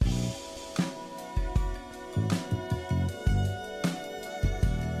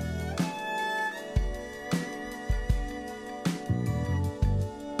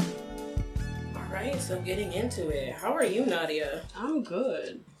So getting into it, how are you, Nadia? I'm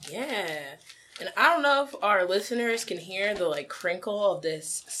good. Yeah. And I don't know if our listeners can hear the crinkle of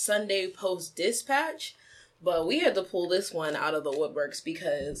this Sunday Post dispatch, but we had to pull this one out of the woodworks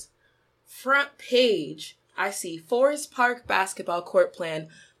because front page, I see Forest Park basketball court plan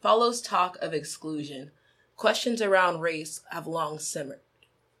follows talk of exclusion. Questions around race have long simmered.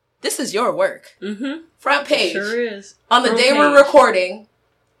 This is your work. Mm-hmm. Front page. It sure is. On the day we're recording,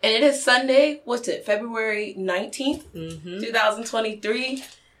 and it is Sunday, February 19th, 2023.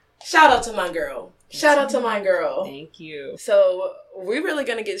 Shout out to my girl. Thank you. So, we're really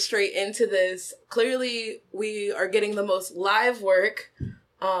going to get straight into this. Clearly, we are getting the most live work,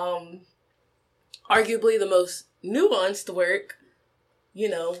 arguably the most nuanced work,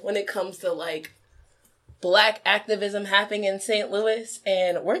 when it comes to, Black activism happening in St. Louis.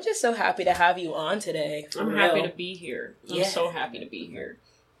 And we're just so happy to have you on today. I'm happy to be here. I'm so happy to be here.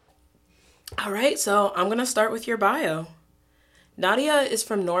 All right, so I'm going to start with your bio. Nadia is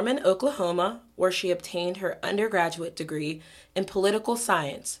from Norman, Oklahoma, where she obtained her undergraduate degree in political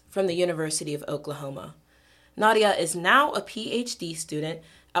science from the University of Oklahoma. Nadia is now a PhD student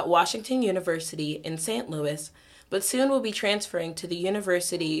at Washington University in St. Louis, but soon will be transferring to the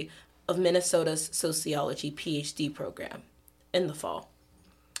University of Minnesota's Sociology PhD program in the fall.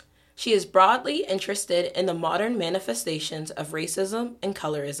 She is broadly interested in the modern manifestations of racism and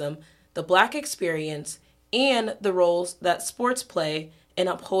colorism, the Black experience, and the roles that sports play in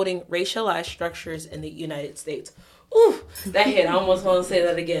upholding racialized structures in the United States. Ooh, that hit. I almost want to say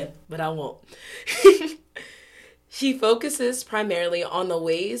that again, but I won't. She focuses primarily on the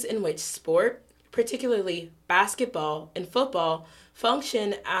ways in which sport, particularly basketball and football,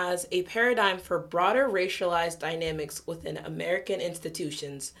 function as a paradigm for broader racialized dynamics within American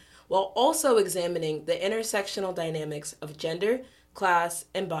institutions, while also examining the intersectional dynamics of gender, class,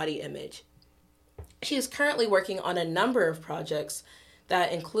 and body image. She is currently working on a number of projects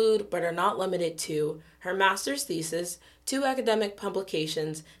that include, but are not limited to, her master's thesis, 2 academic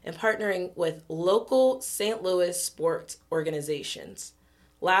publications, and partnering with local St. Louis sports organizations.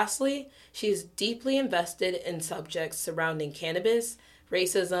 Lastly, she is deeply invested in subjects surrounding cannabis,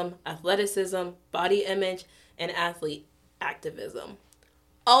 racism, athleticism, body image, and athlete activism.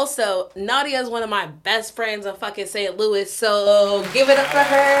 Also, Nadia is one of my best friends in fucking St. Louis, so give it up for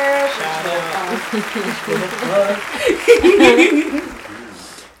her. Shout out.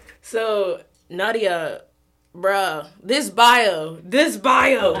 So, Nadia, bruh, this bio.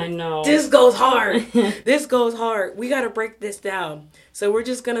 I know. This goes hard. We gotta break this down. So we're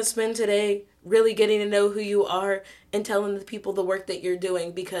just gonna spend today really getting to know who you are and telling the people the work that you're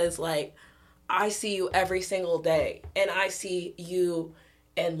doing because, I see you every single day. And I see you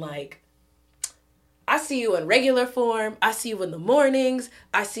in, I see you in regular form. I see you in the mornings.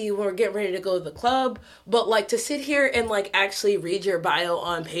 I see you when we're getting ready to go to the club. But, to sit here and, actually read your bio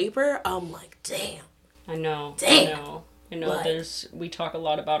on paper, I'm like, damn. I know. Damn. I know we talk a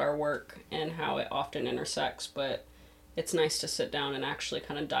lot about our work and how it often intersects, but it's nice to sit down and actually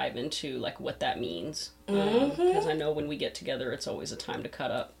kind of dive into, what that means. Because I know when we get together, it's always a time to cut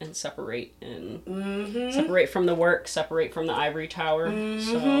up and separate separate from the work, separate from the ivory tower.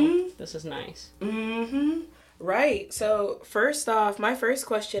 So this is nice. Right. So first off, my first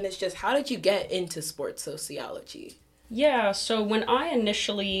question is just, how did you get into sports sociology? Yeah, so when I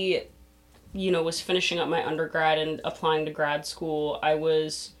initially, was finishing up my undergrad and applying to grad school, I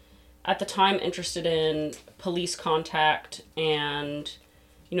was, at the time, interested in police contact and,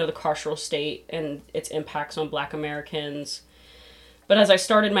 the carceral state and its impacts on Black Americans. But as I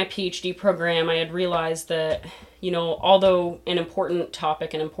started my PhD program, I had realized that, although an important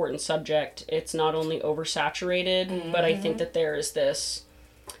topic, an important subject, it's not only oversaturated, but I think that there's this,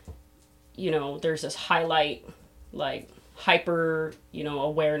 there's this highlight, hyper,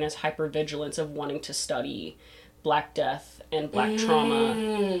 awareness, hyper vigilance of wanting to study Black death and Black trauma.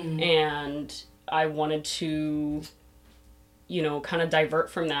 And I wanted to, kind of divert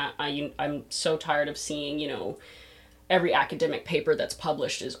from that. I'm so tired of seeing, every academic paper that's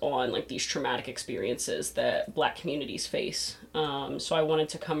published is on these traumatic experiences that Black communities face. So I wanted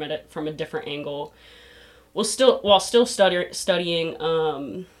to come at it from a different angle, while still studying,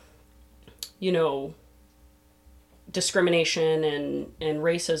 discrimination and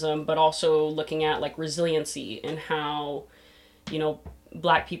racism, but also looking at resiliency and how,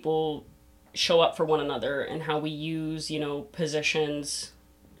 Black people show up for one another and how we use, positions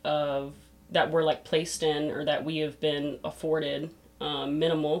of that we're placed in or that we have been afforded,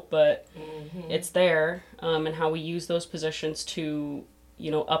 minimal, but it's there, and how we use those positions to,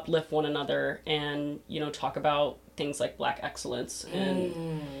 uplift one another and, talk about things like Black excellence.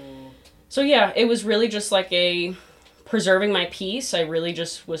 And So yeah, it was really just like a preserving my peace. I really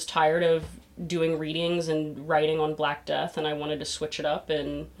just was tired of doing readings and writing on Black Death, and I wanted to switch it up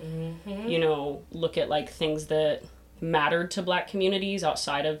and, you know, look at like things that mattered to Black communities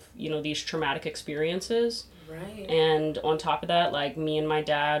outside of, you know, these traumatic experiences. Right. And on top of that, like me and my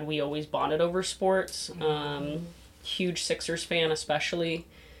dad, we always bonded over sports. Huge Sixers fan, especially.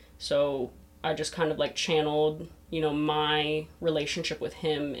 So I just kind of like channeled, you know, my relationship with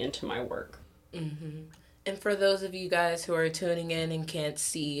him into my work. And for those of you guys who are tuning in and can't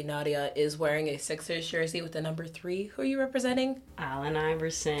see, Nadia is wearing a Sixers jersey with the number 3. Who are you representing? Allen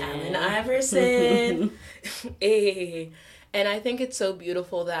Iverson. Allen Iverson. Hey. And I think it's so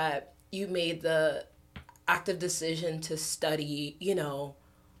beautiful that you made the active decision to study, you know,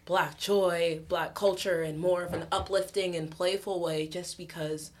 Black joy, Black culture, in more of an uplifting and playful way, just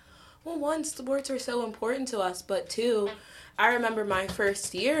because, well, one, sports are so important to us, but two, I remember my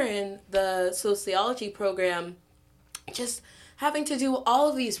first year in the sociology program just having to do all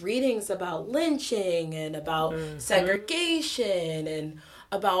of these readings about lynching and about segregation and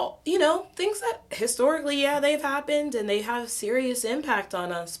about, you know, things that historically, yeah, they've happened and they have serious impact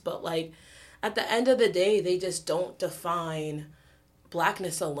on us, but like at the end of the day, they just don't define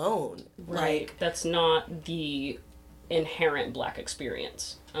Blackness alone. Right. Like, that's not the inherent Black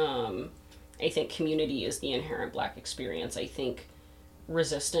experience. I think community is the inherent Black experience. I think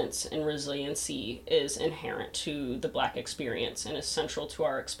resistance and resiliency is inherent to the Black experience and is central to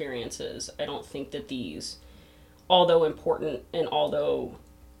our experiences. I don't think that these, although important and although,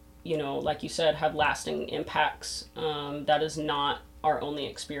 you know, like you said, have lasting impacts, that is not our only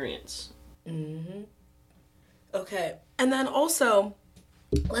experience. Okay. And then also,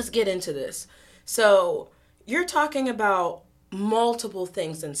 let's get into this. So, you're talking about multiple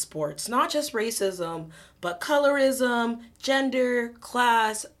things in sports, not just racism, but colorism, gender,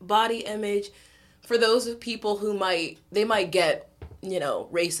 class, body image. For those people who might get, you know,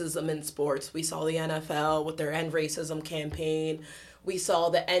 racism in sports. We saw the NFL with their End Racism campaign. We saw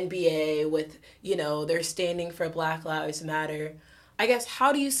the NBA with, you know, their standing for Black Lives Matter. I guess,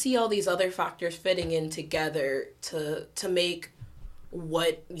 how do you see all these other factors fitting in together to make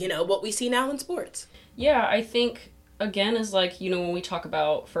what we see now in sports? Yeah, I think, again, is like, you know, when we talk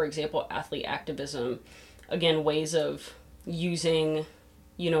about, for example, athlete activism, again, ways of using,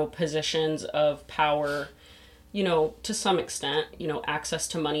 you know, positions of power, you know, to some extent, you know, access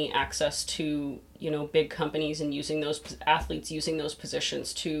to money, access to, you know, big companies, and using those athletes, using those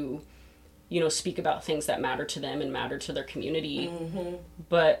positions to, you know, speak about things that matter to them and matter to their community,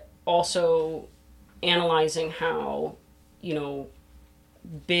 but also analyzing how, you know,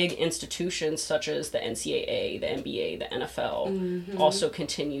 big institutions such as the NCAA, the NBA, the NFL also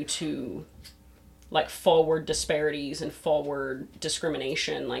continue to, like, forward disparities and forward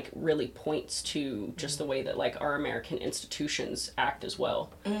discrimination, like, really points to just the way that, like, our American institutions act as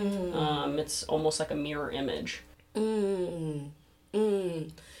well. It's almost like a mirror image. And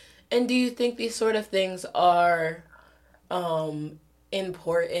do you think these sort of things are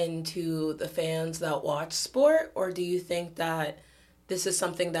important to the fans that watch sport, or do you think that this is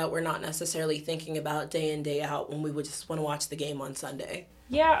something that we're not necessarily thinking about day in, day out when we would just want to watch the game on Sunday?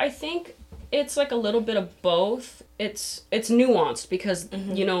 Yeah, I think it's like a little bit of both. It's nuanced because,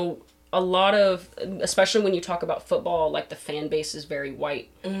 you know, a lot of, especially when you talk about football, like the fan base is very white.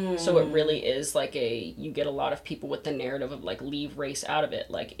 So it really is like you get a lot of people with the narrative of like leave race out of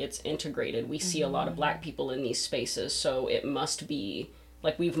it. Like it's integrated. We see a lot of Black people in these spaces. So it must be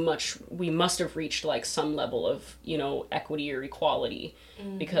like we must have reached like some level of, you know, equity or equality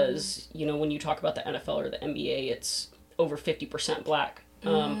because, you know, when you talk about the NFL or the NBA, it's over 50% Black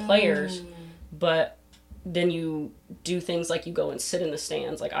players, but then you do things like you go and sit in the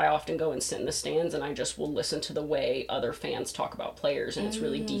stands. Like I often go and sit in the stands and I just will listen to the way other fans talk about players, and it's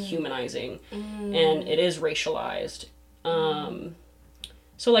really dehumanizing and it is racialized.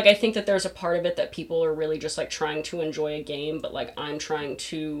 So like I think that there's a part of it that people are really just like trying to enjoy a game, but like I'm trying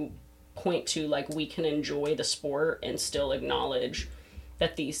to point to like we can enjoy the sport and still acknowledge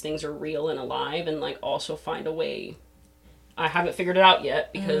that these things are real and alive, and like also find a way. I haven't figured it out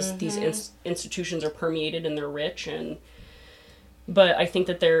yet because these institutions are permeated and they're rich, but I think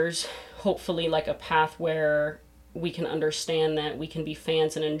that there's hopefully like a path where we can understand that we can be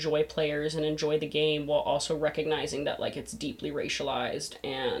fans and enjoy players and enjoy the game while also recognizing that like it's deeply racialized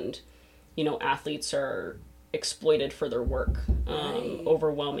and, you know, athletes are exploited for their work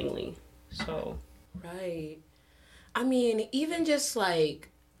overwhelmingly. So right. I mean, even just like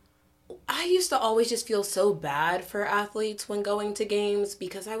I used to always just feel so bad for athletes when going to games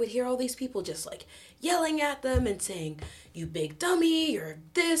because I would hear all these people just like yelling at them and saying, you big dummy, you're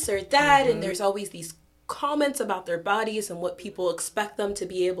this or that. And there's always these comments about their bodies and what people expect them to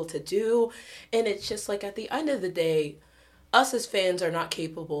be able to do. And it's just like at the end of the day, us as fans are not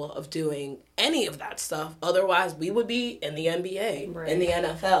capable of doing any of that stuff. Otherwise, we would be in the NBA, in the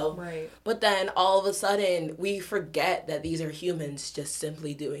NFL. Right. But then all of a sudden, we forget that these are humans just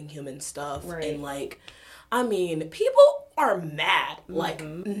simply doing human stuff. Right. And like, I mean, people are mad, like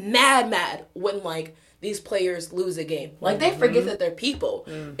mad when like these players lose a game. Like they forget that they're people.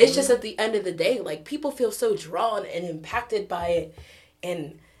 It's just at the end of the day, like people feel so drawn and impacted by it.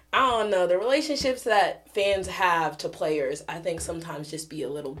 And I don't know, the relationships that fans have to players, I think sometimes just be a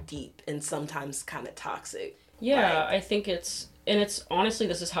little deep and sometimes kind of toxic. Yeah, I think it's honestly,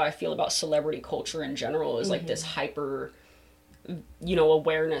 this is how I feel about celebrity culture in general, is like this hyper,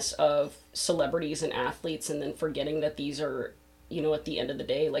 awareness of celebrities and athletes, and then forgetting that these are, at the end of the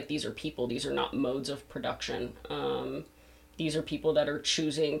day, like these are people, these are not modes of production. These are people that are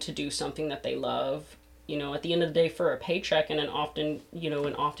choosing to do something that they love, at the end of the day for a paycheck, and in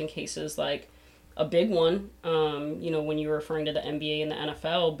often cases, like a big one, when you're referring to the NBA and the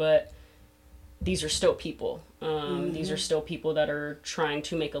NFL, but these are still people. These are still people that are trying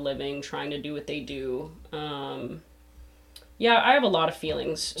to make a living, trying to do what they do. I have a lot of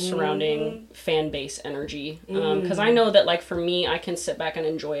feelings surrounding fan base energy, because I know that, like, for me, I can sit back and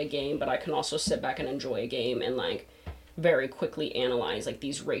enjoy a game, but I can also sit back and enjoy a game and, like, very quickly analyze like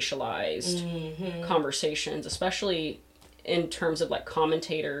these racialized conversations, especially in terms of like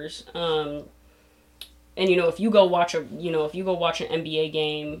commentators. And if you go watch an NBA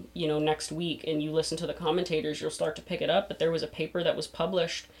game, next week and you listen to the commentators, you'll start to pick it up. But there was a paper that was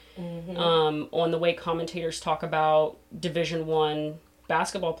published on the way commentators talk about Division I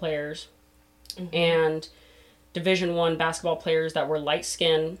basketball players and Division I basketball players that were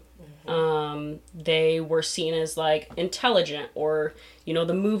light-skinned. They were seen as like intelligent, or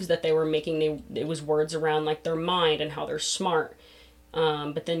the moves that they were making, it was words around like their mind and how they're smart.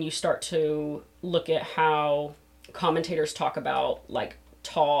 But then you start to look at how commentators talk about like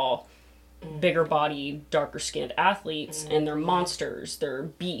tall, bigger body, darker skinned athletes, and they're monsters, they're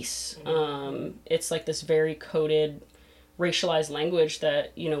beasts. It's like this very coded, racialized language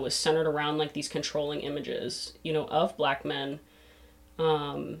that is centered around like these controlling images of black men.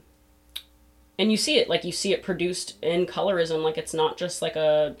 And you see it produced in colorism. Like, it's not just like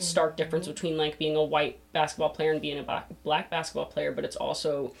a stark difference between like being a white basketball player and being a black basketball player, but it's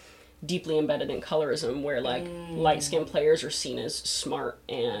also deeply embedded in colorism, where like light-skinned players are seen as smart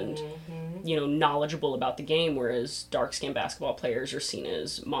and knowledgeable about the game, whereas dark-skinned basketball players are seen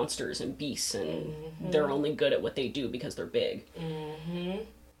as monsters and beasts, and they're only good at what they do because they're big.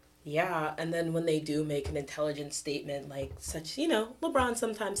 Yeah, and then when they do make an intelligent statement, like such, LeBron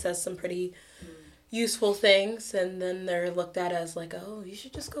sometimes says some pretty useful things, and then they're looked at as like, oh, you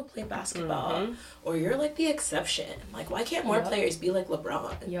should just go play basketball, or you're like the exception. Like, why can't more players be like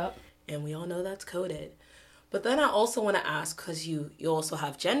LeBron? Yep. And we all know that's coded. But then I also want to ask, because you also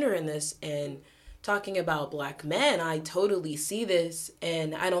have gender in this, and talking about black men, I totally see this,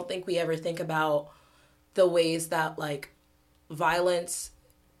 and I don't think we ever think about the ways that like violence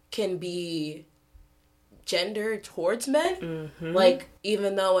can be gendered towards men. Like,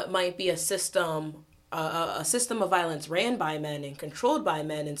 even though it might be a system of violence ran by men and controlled by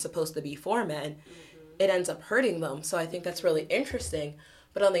men and supposed to be for men, it ends up hurting them. So I think that's really interesting.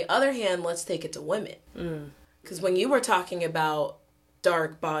 But on the other hand, let's take it to women. Because when you were talking about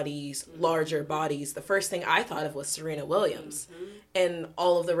dark bodies, larger bodies, the first thing I thought of was Serena Williams and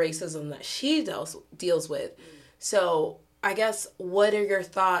all of the racism that she deals with. So I guess, what are your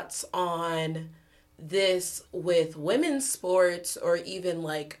thoughts on this with women's sports, or even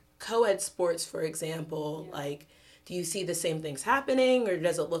like co-ed sports, for example? Like, do you see the same things happening, or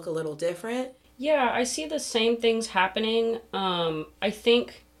does it look a little different? Yeah, I see the same things happening. I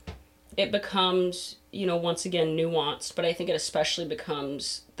think it becomes, once again, nuanced, but I think it especially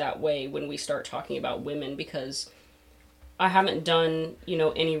becomes that way when we start talking about women, because I haven't done,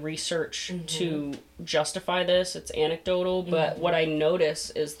 any research to justify this. It's anecdotal, but what I notice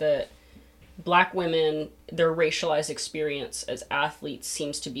is that black women, their racialized experience as athletes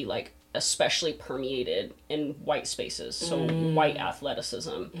seems to be like especially permeated in white spaces. So white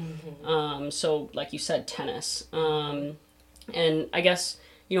athleticism. So like you said, tennis. And I guess,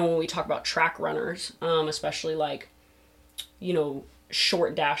 when we talk about track runners, especially like,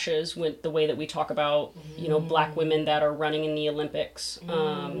 short dashes, with the way that we talk about, black women that are running in the Olympics.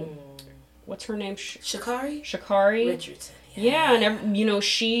 What's her name? Sha'Carri Richardson. Yeah, and you know,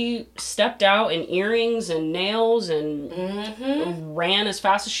 she stepped out in earrings and nails and ran as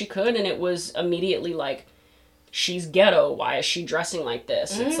fast as she could, and it was immediately like, she's ghetto, why is she dressing like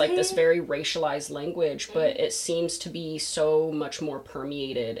this? It's like this very racialized language, but it seems to be so much more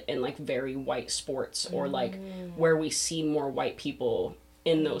permeated in like very white sports, or like where we see more white people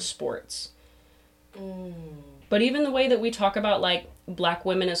in those sports. But even the way that we talk about like black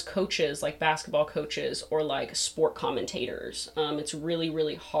women as coaches, like basketball coaches or like sport commentators, it's really,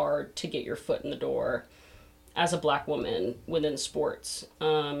 really hard to get your foot in the door as a black woman within sports.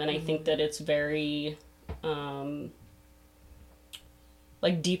 And I think that it's very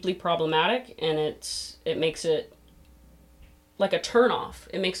like deeply problematic, and it makes it like a turnoff.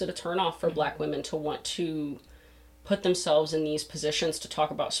 It makes it a turnoff for black women to want to put themselves in these positions to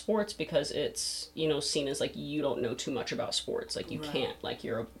talk about sports, because it's, you know, seen as like, you don't know too much about sports, like you can't, like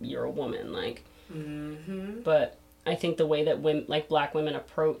you're a woman, like. But I think the way that women, like black women,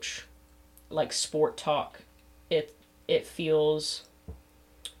 approach like sport talk, it feels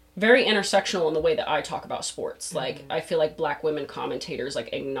very intersectional in the way that I talk about sports. Like, I feel like black women commentators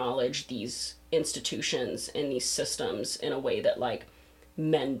like acknowledge these institutions and these systems in a way that like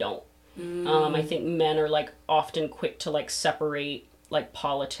men don't. I think men are like often quick to like separate like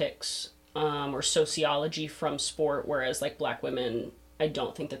politics or sociology from sport, whereas like black women, I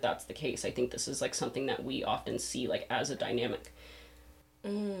don't think that that's the case. I think this is like something that we often see like as a dynamic.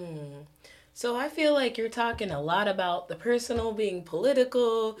 So I feel like you're talking a lot about the personal being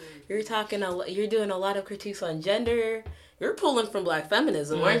political. You're doing a lot of critiques on gender. You're pulling from black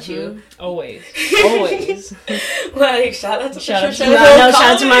feminism, aren't you? Always. Like, shout out to Patricia. Shout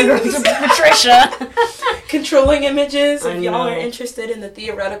out to my girl, Patricia. Controlling images. If y'all are interested in the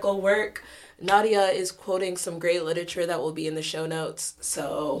theoretical work, Nadia is quoting some great literature that will be in the show notes.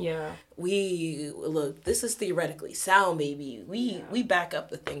 So yeah, this is theoretically sound, baby. We back up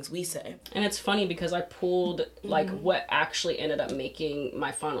the things we say. And it's funny because I pulled like what actually ended up making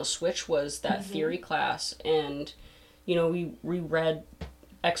my final switch was that theory class, and you know, we reread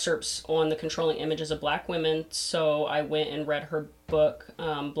excerpts on the controlling images of black women. So I went and read her book,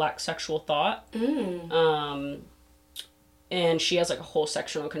 Black Sexual Thought. And she has like a whole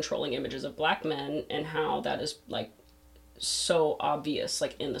section on controlling images of black men and how that is like so obvious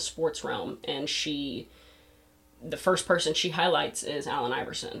like in the sports realm. And the first person she highlights is Allen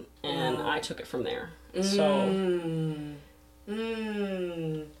Iverson, and I took it from there. So and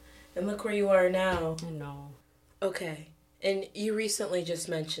look where you are now. I know. Okay. And you recently just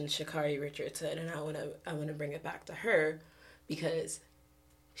mentioned Sha'Carri Richardson, and I wanna bring it back to her, because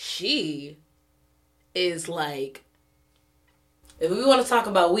she is like, if we want to talk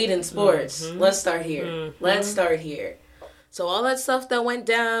about weed in sports, let's start here. Let's start here. So all that stuff that went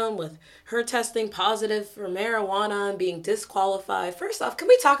down with her testing positive for marijuana and being disqualified. First off, can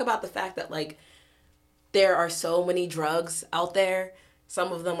we talk about the fact that like there are so many drugs out there?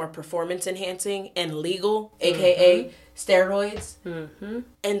 Some of them are performance enhancing and legal, aka steroids.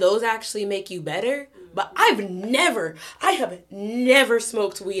 And those actually make you better. But I have never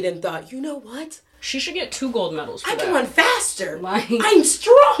smoked weed and thought, you know what? She should get 2 gold medals for I that. can run faster. I'm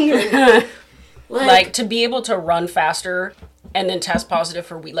stronger. like to be able to run faster and then test positive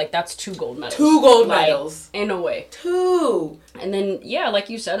for weed, like that's 2 gold medals. 2 gold medals. In a way. 2. And then, yeah, like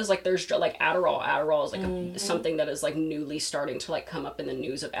you said, is like there's like Adderall. Adderall is like something that is like newly starting to like come up in the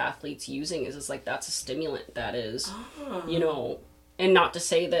news of athletes using. Is like that's a stimulant that is, you know, and not to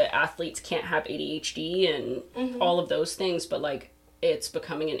say that athletes can't have ADHD and all of those things, but like it's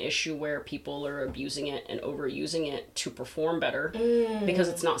becoming an issue where people are abusing it and overusing it to perform better because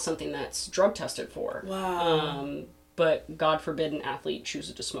it's not something that's drug tested for. Wow. But God forbid an athlete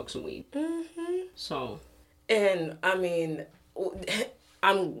chooses to smoke some weed. So. And I mean,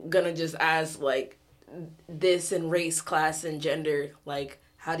 I'm gonna just ask like this in race, class, and gender, like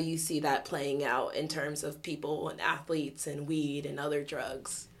how do you see that playing out in terms of people and athletes and weed and other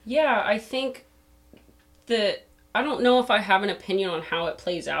drugs? Yeah, I think that I don't know if I have an opinion on how it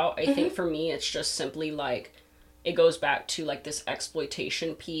plays out. I think for me, it's just simply like, it goes back to like this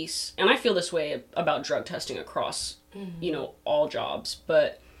exploitation piece. And I feel this way about drug testing across, you know, all jobs,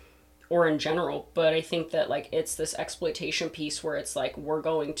 or in general. But I think that like, it's this exploitation piece where it's like, we're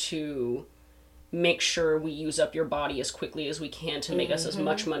going to make sure we use up your body as quickly as we can to make us as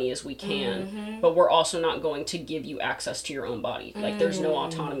much money as we can. But we're also not going to give you access to your own body. Like there's no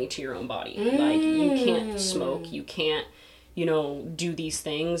autonomy to your own body. Like you can't smoke, you can't, you know, do these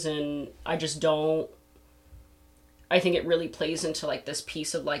things. And I just don't, I think it really plays into like this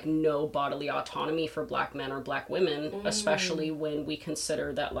piece of like no bodily autonomy for black men or black women, especially when we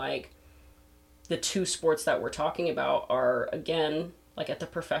consider that like the two sports that we're talking about are, again, like at the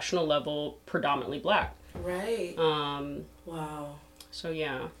professional level, predominantly black. Right. Wow. So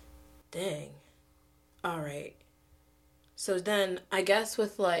yeah. Dang. All right. So then I guess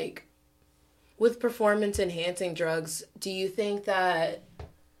with performance enhancing drugs, do you think that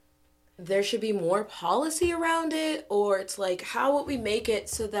there should be more policy around it, or it's like, how would we make it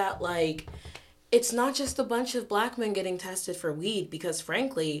so that like it's not just a bunch of black men getting tested for weed? Because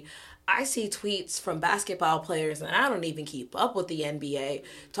frankly, I see tweets from basketball players, and I don't even keep up with the NBA,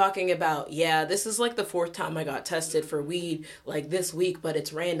 talking about, yeah, this is like the fourth time I got tested for weed like this week, but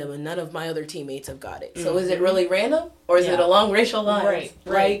it's random and none of my other teammates have got it. So is it really random, or is it along racial lines?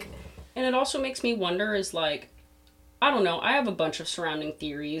 Right. And it also makes me wonder is like, I don't know, I have a bunch of surrounding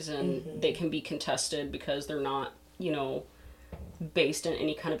theories, and they can be contested because they're not, based in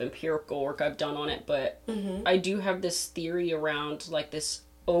any kind of empirical work I've done on it, but I do have this theory around like this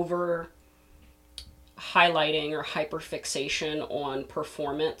over highlighting or hyperfixation on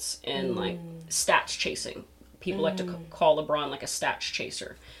performance and like stats chasing. People like to call LeBron like a stats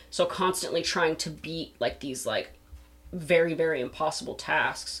chaser. So constantly trying to beat like these like very, very impossible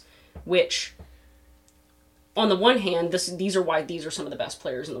tasks, which on the one hand, these are why these are some of the best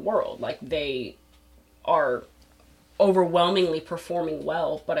players in the world. Like they are overwhelmingly performing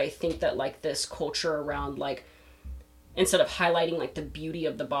well, but I think that like this culture around like, instead of highlighting like the beauty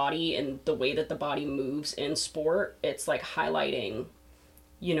of the body and the way that the body moves in sport, it's like highlighting,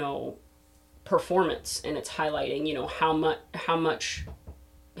 performance, and it's highlighting, how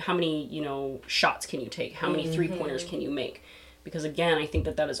many, shots can you take? How many 3-pointers can you make? Because again, I think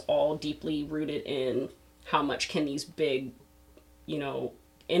that is all deeply rooted in how much can these big,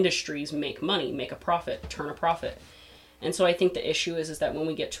 industries make money, make a profit, turn a profit. And so I think the issue is that when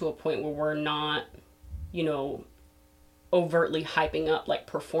we get to a point where we're not, overtly hyping up like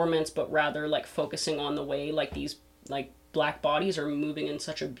performance, but rather like focusing on the way like these like black bodies are moving in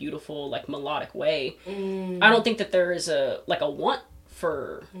such a beautiful like melodic way, I don't think that there is a want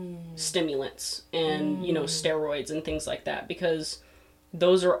for stimulants and steroids and things like that, because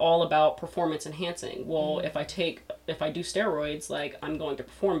those are all about performance enhancing. Well, if I do steroids, like I'm going to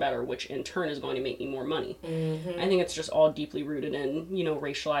perform better, which in turn is going to make me more money. I think it's just all deeply rooted in,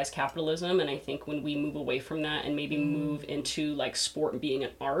 racialized capitalism. And I think when we move away from that and maybe move into like sport being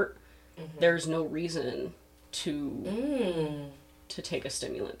an art, there's no reason to take a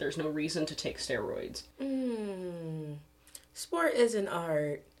stimulant. There's no reason to take steroids. Sport is an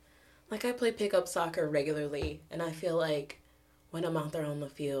art. Like I play pickup soccer regularly, and I feel like when I'm out there on the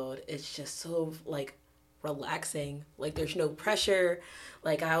field, it's just so like relaxing. Like there's no pressure.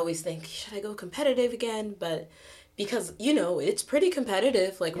 Like I always think, should I go competitive again? But because, it's pretty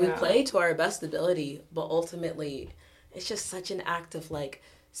competitive. Like we play to our best ability, but ultimately it's just such an act of like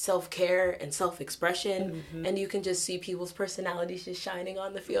self-care and self-expression. And you can just see people's personalities just shining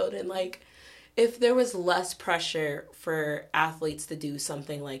on the field. And like, if there was less pressure for athletes to do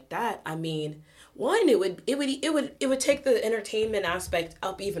something like that, I mean, one, it would take the entertainment aspect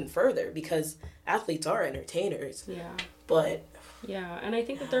up even further, because athletes are entertainers. Yeah. But yeah, and I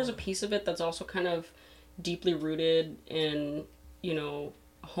think that there's a piece of it that's also kind of deeply rooted in,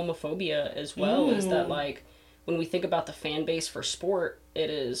 homophobia as well, is that like when we think about the fan base for sport, it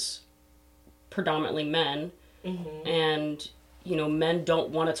is predominantly men, and men don't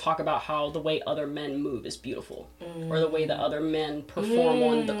want to talk about how the way other men move is beautiful, or the way that other men perform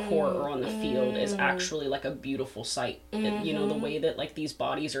on the court or on the field is actually like a beautiful sight. And, the way that like these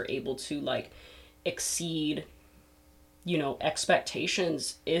bodies are able to like exceed,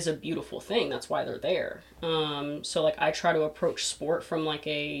 expectations is a beautiful thing. That's why they're there. So like I try to approach sport from like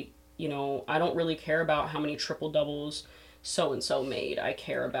I don't really care about how many triple doubles so-and-so made. I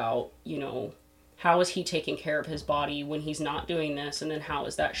care about, how is he taking care of his body when he's not doing this? And then how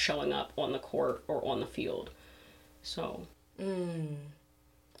is that showing up on the court or on the field? So.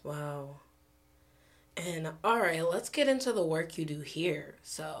 Wow. And all right, let's get into the work you do here.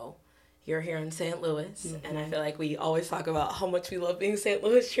 So you're here in St. Louis, and I feel like we always talk about how much we love being St.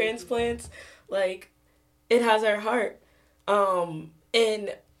 Louis transplants. Like, it has our heart.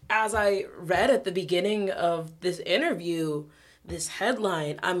 And as I read at the beginning of this interview, this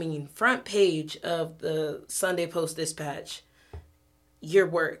headline, front page of the Sunday Post-Dispatch, your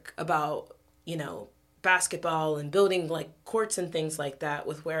work about, basketball and building like courts and things like that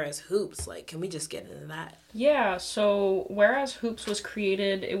with Whereas Hoops. Like, can we just get into that? Yeah, so Whereas Hoops was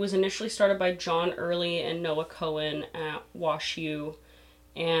created, it was initially started by John Early and Noah Cohen at WashU,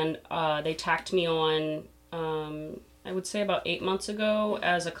 and they tacked me on, I would say about 8 months ago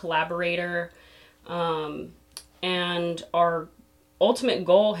as a collaborator, and our ultimate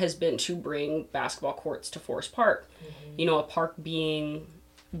goal has been to bring basketball courts to Forest Park. A park being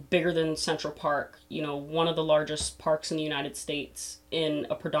bigger than Central Park, one of the largest parks in the United States in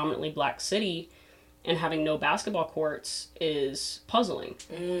a predominantly black city, and having no basketball courts is puzzling.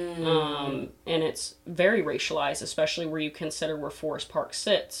 And it's very racialized, especially where you consider where Forest Park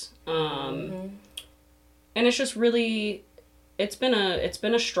sits. And it's just really, it's been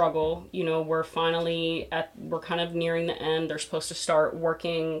a struggle. We're finally we're kind of nearing the end. They're supposed to start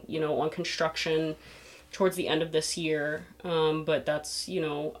working, on construction towards the end of this year. But that's,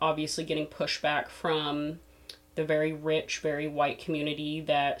 obviously getting pushback from the very rich, very white community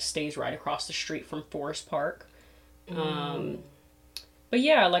that stays right across the street from Forest Park. But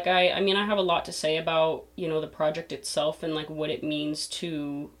yeah, like I have a lot to say about, the project itself and like what it means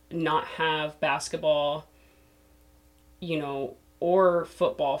to not have basketball, or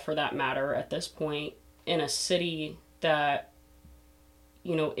football for that matter at this point in a city that,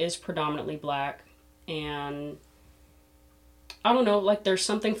 is predominantly black. And I don't know, like there's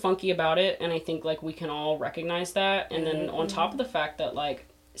something funky about it, and I think like we can all recognize that. And then on top of the fact that like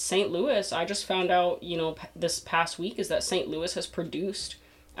St. Louis, I just found out, this past week, is that St. Louis has produced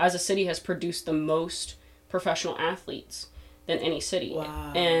the most professional athletes than any city.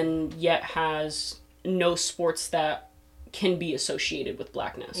 Wow. And yet has no sports that can be associated with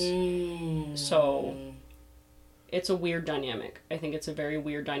blackness. So it's a weird dynamic. I think it's a very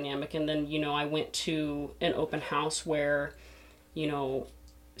weird dynamic. And then, I went to an open house where,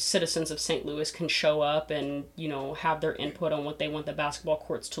 citizens of St. Louis can show up and, have their input on what they want the basketball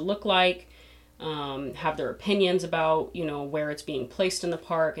courts to look like, have their opinions about, where it's being placed in the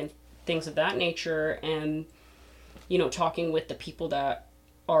park and things of that nature. And, talking with the people that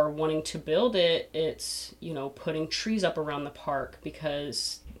are wanting to build it, it's, putting trees up around the park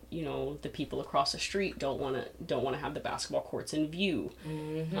because, the people across the street don't want to have the basketball courts in view.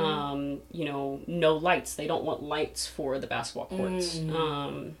 No lights. They don't want lights for the basketball courts.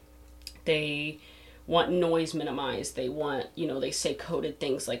 They want noise minimized. They want, they say coded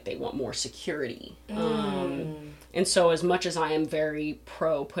things like they want more security. And so as much as I am very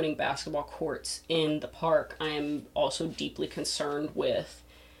pro putting basketball courts in the park, I am also deeply concerned with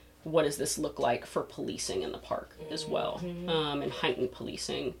what does this look like for policing in the park as well, and heightened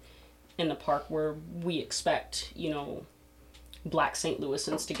policing in the park where we expect, black St.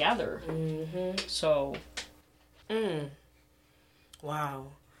 Louisans to gather. So. Wow.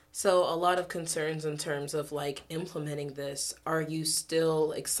 So a lot of concerns in terms of like implementing this. Are you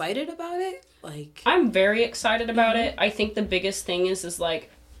still excited about it? Like, I'm very excited about it. I think the biggest thing is like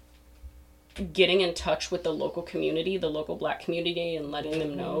getting in touch with the local community, the local black community, and letting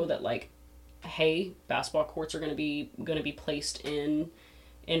them know that like, hey, basketball courts are going to be placed in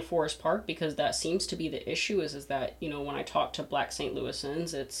Forest Park, because that seems to be the issue is that, when I talk to black St.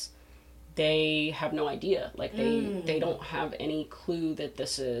 Louisans, they have no idea. Like they don't have any clue that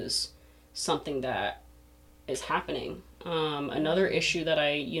this is something that is happening. Another issue that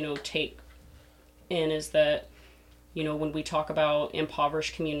I, take in is that, when we talk about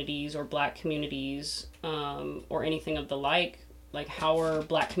impoverished communities or black communities, or anything of the like how are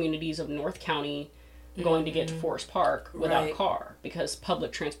black communities of North County going to get to Forest Park without a car? Because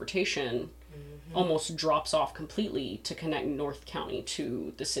public transportation almost drops off completely to connect North County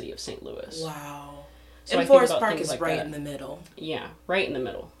to the city of St. Louis. Wow. So and Forest Park is like right in the middle. Yeah, right in the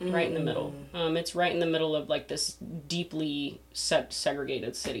middle. Right in the middle. It's right in the middle of like this deeply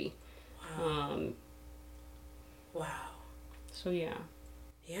segregated city. Wow. Wow. So yeah.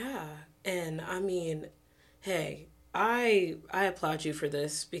 Yeah. And I mean, hey, I applaud you for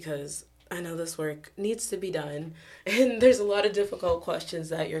this, because I know this work needs to be done, and there's a lot of difficult questions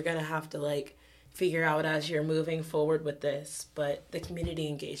that you're going to have to like figure out as you're moving forward with this, but the community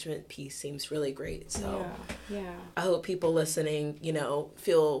engagement piece seems really great. So yeah. I hope people listening,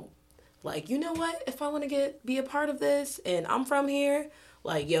 feel like, you know what, if I want to be a part of this and I'm from here,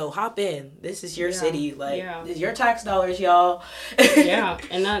 like, yo, hop in. This is your city. Like, this is your tax dollars, y'all. Yeah.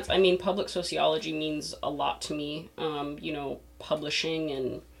 And that's, public sociology means a lot to me. Publishing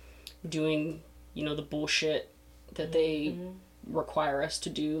and doing, the bullshit that they require us to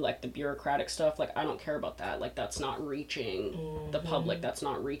do, like the bureaucratic stuff. Like, I don't care about that. Like, that's not reaching the public. That's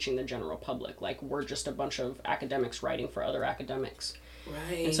not reaching the general public. Like, we're just a bunch of academics writing for other academics.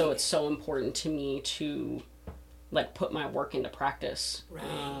 Right. And so it's so important to me to like put my work into practice. Right.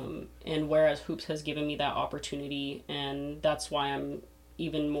 And whereas Hoops has given me that opportunity, and that's why I'm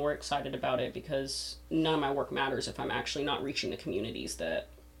even more excited about it, because none of my work matters if I'm actually not reaching the communities that,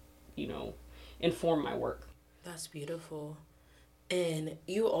 inform my work. That's beautiful. And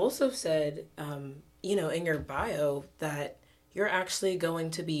you also said, in your bio that you're actually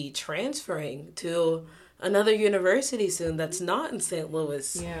going to be transferring to another university soon that's not in St.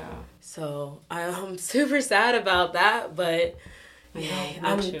 Louis. Yeah. So I'm super sad about that, but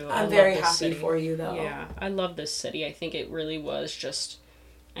I'm very happy for you, though. Yeah, I love this city. I think it really was just,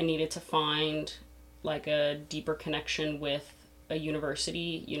 I needed to find like a deeper connection with a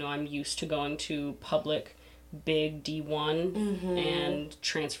university. You know, I'm used to going to public big D1 and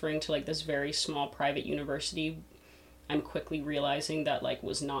transferring to like this very small private university. I'm quickly realizing that like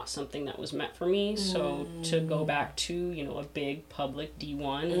was not something that was meant for me. So to go back to, you know, a big public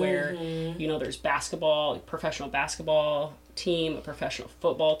D1 where, you know, there's basketball, professional basketball team, a professional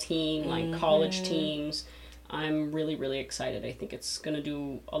football team, like college teams, I'm really, really excited. I think it's going to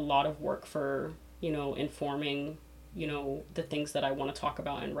do a lot of work for, you know, informing, you know, the things that I want to talk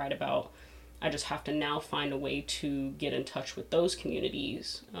about and write about. I just have to now find a way to get in touch with those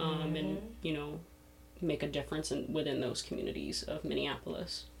communities and, you know, make a difference within those communities of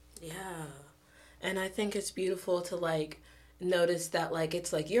Minneapolis. Yeah. And I think it's beautiful to like notice that like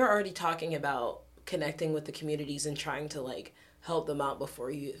it's like you're already talking about connecting with the communities and trying to like help them out before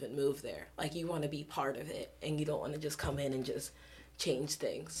you even move there. Like you want to be part of it and you don't want to just come in and just change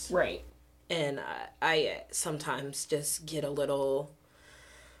things. Right. And I sometimes just get a little,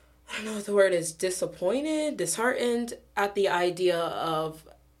 I don't know what the word is, disappointed, disheartened at the idea of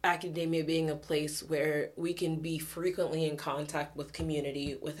academia being a place where we can be frequently in contact with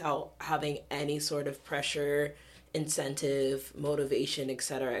community without having any sort of pressure, incentive, motivation, et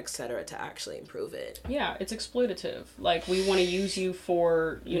cetera, to actually improve it. Yeah, it's exploitative. Like, we want to use you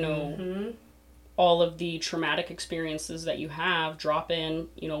for, you know, all of the traumatic experiences that you have, drop in,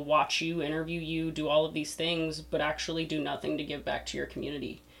 you know, watch you, interview you, do all of these things, but actually do nothing to give back to your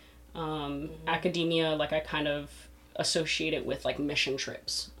community. Academia, like, I kind of associate it with like mission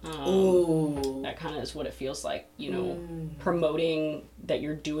trips. That kind of is what it feels like, you know, promoting that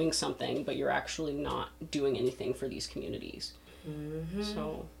you're doing something, but you're actually not doing anything for these communities.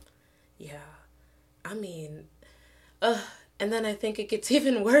 So, yeah, I mean, and then I think it gets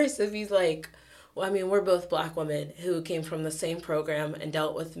even worse if he's like, well, I mean, we're both Black women who came from the same program and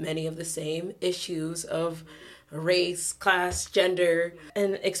dealt with many of the same issues of race, class, gender,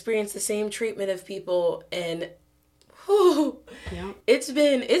 and experienced the same treatment of people. And yeah, it's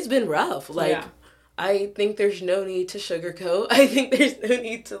been rough. Like, I think there's no need to sugarcoat. I think there's no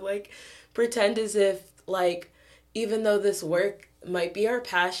need to like pretend as if like, even though this work might be our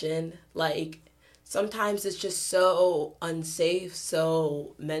passion, like sometimes it's just so unsafe,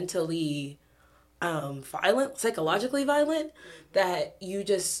 so mentally violent, psychologically violent, that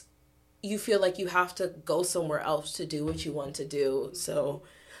you feel like you have to go somewhere else to do what you want to do. So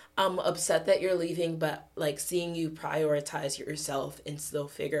I'm upset that you're leaving, but like seeing you prioritize yourself and still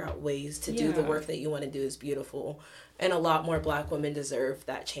figure out ways to do the work that you want to do is beautiful. And a lot more Black women deserve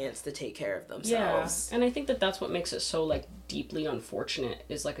that chance to take care of themselves. Yeah, and I think that that's what makes it so like deeply unfortunate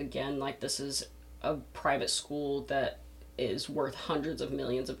is like, again, like this is a private school that is worth hundreds of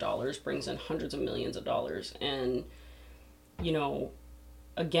millions of dollars, brings in hundreds of millions of dollars, and, you know,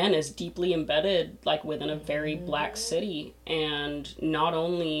 again, is deeply embedded like within a very Black city. And not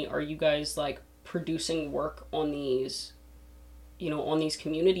only are you guys like producing work on these, you know, on these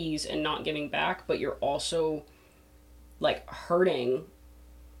communities and not giving back, but you're also like hurting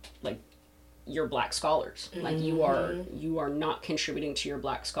like your Black scholars. Like you are not contributing to your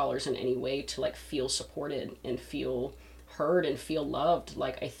Black scholars in any way to like feel supported and feel heard and feel loved.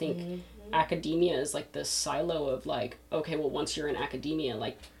 Like I think academia is like this silo of like, okay, well, once you're in academia,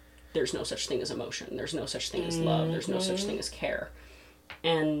 like there's no such thing as emotion, there's no such thing as love, there's no such thing as care.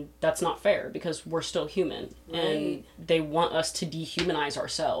 And that's not fair because we're still human. And they want us to dehumanize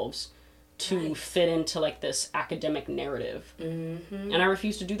ourselves to fit into like this academic narrative. And I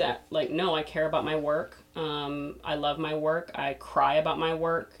refuse to do that. Like, no, I care about my work. I love my work. I cry about my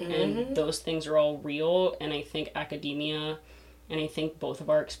work. And those things are all real. And I think academia, and I think both of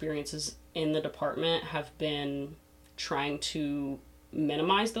our experiences in the department have been trying to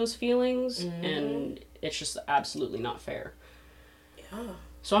minimize those feelings. And it's just absolutely not fair. Yeah.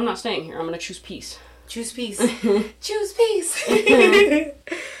 So I'm not staying here. I'm going to choose peace. Choose peace. Choose peace.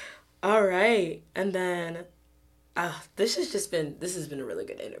 All right. And then this has been a really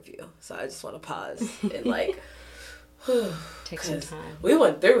good interview. So I just want to pause and like take some time. We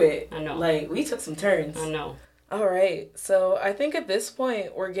went through it. I know. Like we took some turns. I know. All right. So I think at this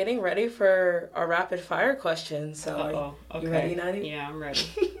point we're getting ready for our rapid fire questions. So okay. You ready, Nadia? Yeah, I'm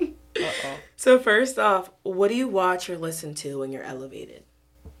ready. So first off, what do you watch or listen to when you're elevated?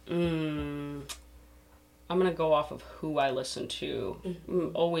 I'm going to go off of who I listen to.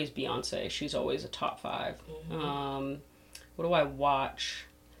 Always Beyonce. She's always a top 5. What do I watch?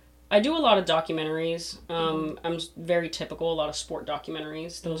 I do a lot of documentaries. I'm very typical, a lot of sport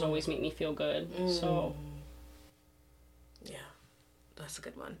documentaries. Those always make me feel good. So, yeah, that's a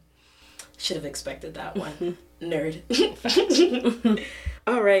good one. Should have expected that one. Nerd.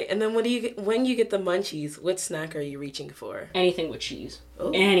 All right, and then when you get the munchies, what snack are you reaching for? Anything with cheese.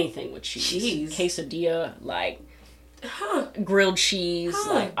 Ooh. Anything with cheese. Cheese. Quesadilla, like grilled cheese.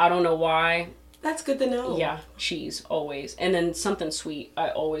 Like, I don't know why. That's good to know. Yeah, cheese, always. And then something sweet. I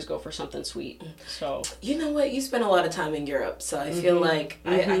always go for something sweet. So, you know what? You spent a lot of time in Europe, so I feel like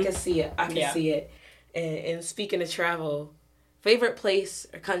I can see it. I can see it. And speaking of travel, favorite place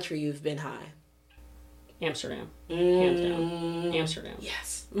or country you've been high? Amsterdam. Hands down. Amsterdam.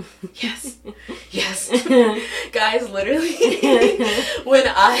 Yes. Yes. Yes. Guys, literally, when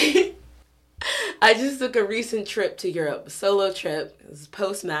I just took a recent trip to Europe, a solo trip. It was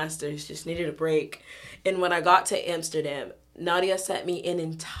post-masters, just needed a break. And when I got to Amsterdam, Nadia sent me an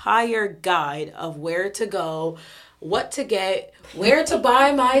entire guide of where to go, what to get, where to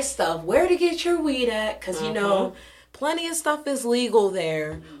buy my stuff, where to get your weed at, because, you know, plenty of stuff is legal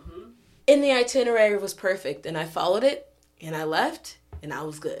there. And the itinerary was perfect, and I followed it, and I left, and I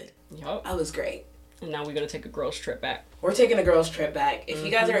was good. Yep. I was great. And now we're going to take a girls' trip back. We're taking a girls' trip back. If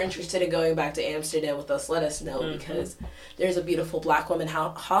you guys are interested in going back to Amsterdam with us, let us know, because there's a beautiful black woman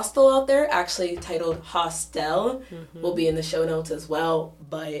hostel out there, actually titled Hostel. Will be in the show notes as well.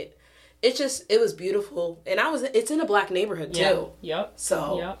 But it was beautiful. And it's in a black neighborhood, too. Yep.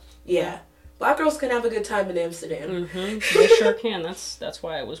 So, yeah. Black girls can have a good time in Amsterdam. They sure can. That's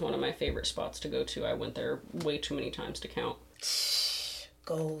why it was one of my favorite spots to go to. I went there way too many times to count.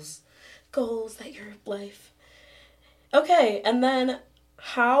 Goals that your life. Okay, and then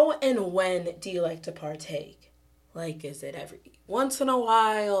how and when do you like to partake? Like, is it every once in a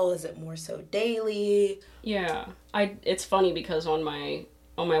while? Is it more so daily? Yeah, it's funny because on my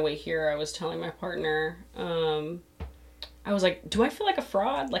way here, I was telling my partner, I was like, do I feel like a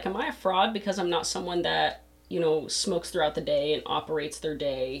fraud? Like, am I a fraud because I'm not someone that, you know, smokes throughout the day and operates their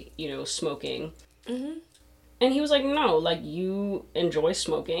day, you know, smoking? And he was like, no, like, you enjoy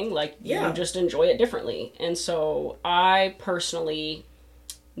smoking, like, you just enjoy it differently. And so I personally,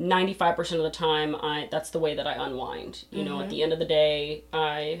 95% of the time, that's the way that I unwind. You know, at the end of the day,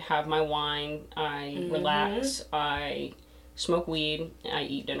 I have my wine, I relax, I smoke weed, I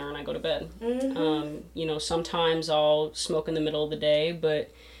eat dinner, and I go to bed. You know, sometimes I'll smoke in the middle of the day,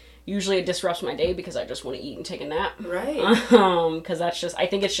 but usually it disrupts my day because I just want to eat and take a nap. Right. Because I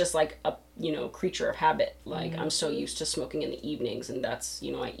think it's just like a, you know, creature of habit. Like, I'm so used to smoking in the evenings, and that's,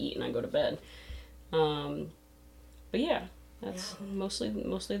 you know, I eat and I go to bed. But yeah, that's mostly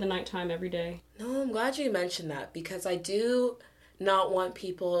the nighttime every day. No, I'm glad you mentioned that, because I do not want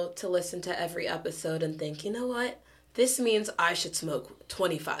people to listen to every episode and think, you know what? This means I should smoke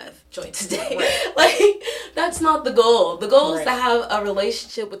 25 joints a day. Right. Like, that's not the goal. The goal is to have a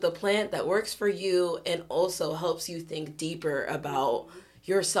relationship with the plant that works for you and also helps you think deeper about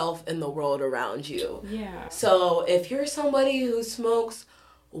yourself and the world around you. Yeah. So if you're somebody who smokes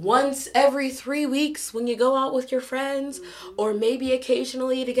once every 3 weeks when you go out with your friends, or maybe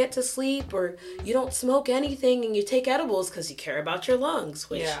occasionally to get to sleep, or you don't smoke anything and you take edibles because you care about your lungs,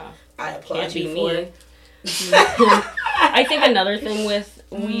 which I applaud you for. Me. I think another thing with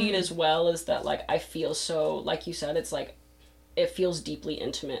weed as well is that, like, I feel so, like you said, it's like, it feels deeply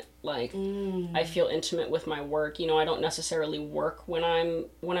intimate. Like, I feel intimate with my work. You know, I don't necessarily work when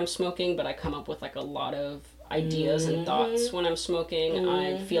I'm smoking, but I come up with, like, a lot of ideas and thoughts when I'm smoking.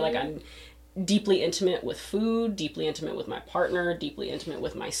 I feel like I'm deeply intimate with food, deeply intimate with my partner, deeply intimate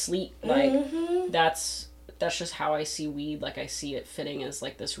with my sleep. Like, that's just how I see weed. Like, I see it fitting as,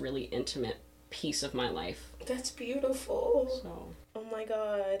 like, this really intimate piece of my life. That's beautiful. So, oh my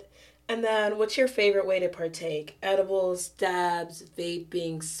god. And then, what's your favorite way to partake? Edibles, dabs,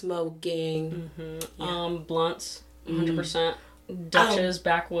 vaping, smoking? Blunts, 100%. Dutches,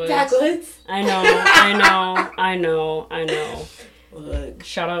 backwoods. Backwoods? I know. Look.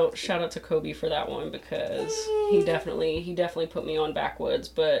 Shout out to Kobe for that one, because he definitely put me on backwoods,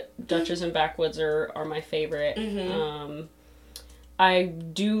 but Dutches and backwoods are my favorite. I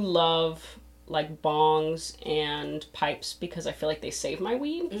do love, like, bongs and pipes because I feel like they save my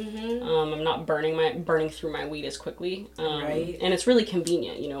weed. I'm not burning through my weed as quickly. Right. And it's really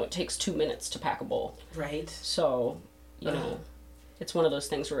convenient. You know, it takes 2 minutes to pack a bowl. Right. So, you know, it's one of those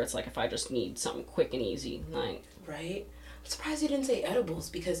things where it's like, if I just need something quick and easy, like. Right. I'm surprised you didn't say edibles,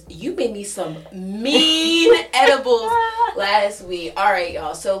 because you made me some mean edibles last week. All right,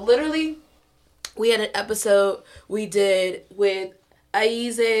 y'all. So literally, we had an episode we did with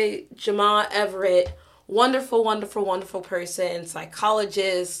Aize Jamal Everett, wonderful, wonderful, wonderful person,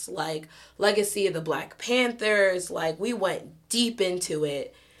 psychologist, like legacy of the Black Panthers. Like, we went deep into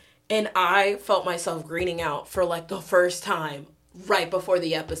it. And I felt myself greening out for like the first time right before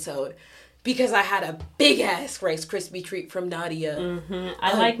the episode because I had a big ass Rice Krispie treat from Nadia. Mm-hmm.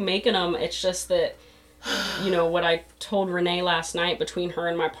 I like making them. It's just that, you know, what I told Renee last night, between her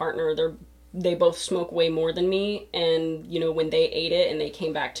and my partner, they both smoke way more than me. And, you know, when they ate it and they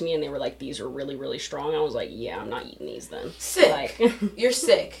came back to me and they were like, these are really, really strong, I was like, yeah, I'm not eating these then. Sick. Like, you're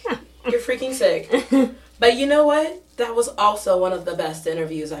sick. You're freaking sick. But you know what? That was also one of the best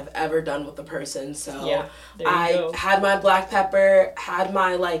interviews I've ever done with a person. So yeah, I had my black pepper, had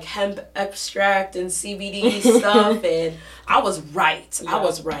my like hemp extract and CBD stuff, and I was right. Yeah. I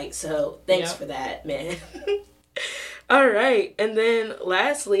was right. So thanks for that, man. All right. And then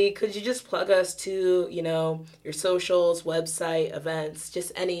lastly, could you just plug us to, you know, your socials, website, events,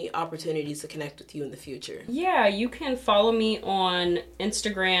 just any opportunities to connect with you in the future? Yeah, you can follow me on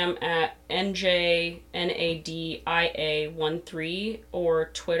Instagram at NJNADIA13 or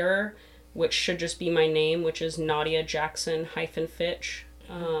Twitter, which should just be my name, which is Nadia Jackson-Fitch.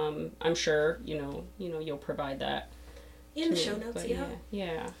 I'm sure, you'll provide that. In the show notes,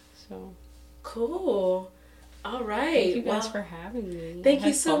 Yeah, so. Cool. All right. Thank you guys for having me. Thank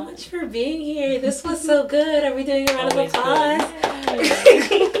you so much for being here. This was so good. Are we doing a round of applause?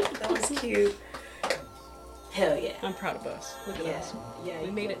 That was cute. Hell yeah. I'm proud of us. Look at us. Yeah,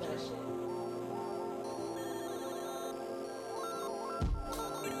 we made it.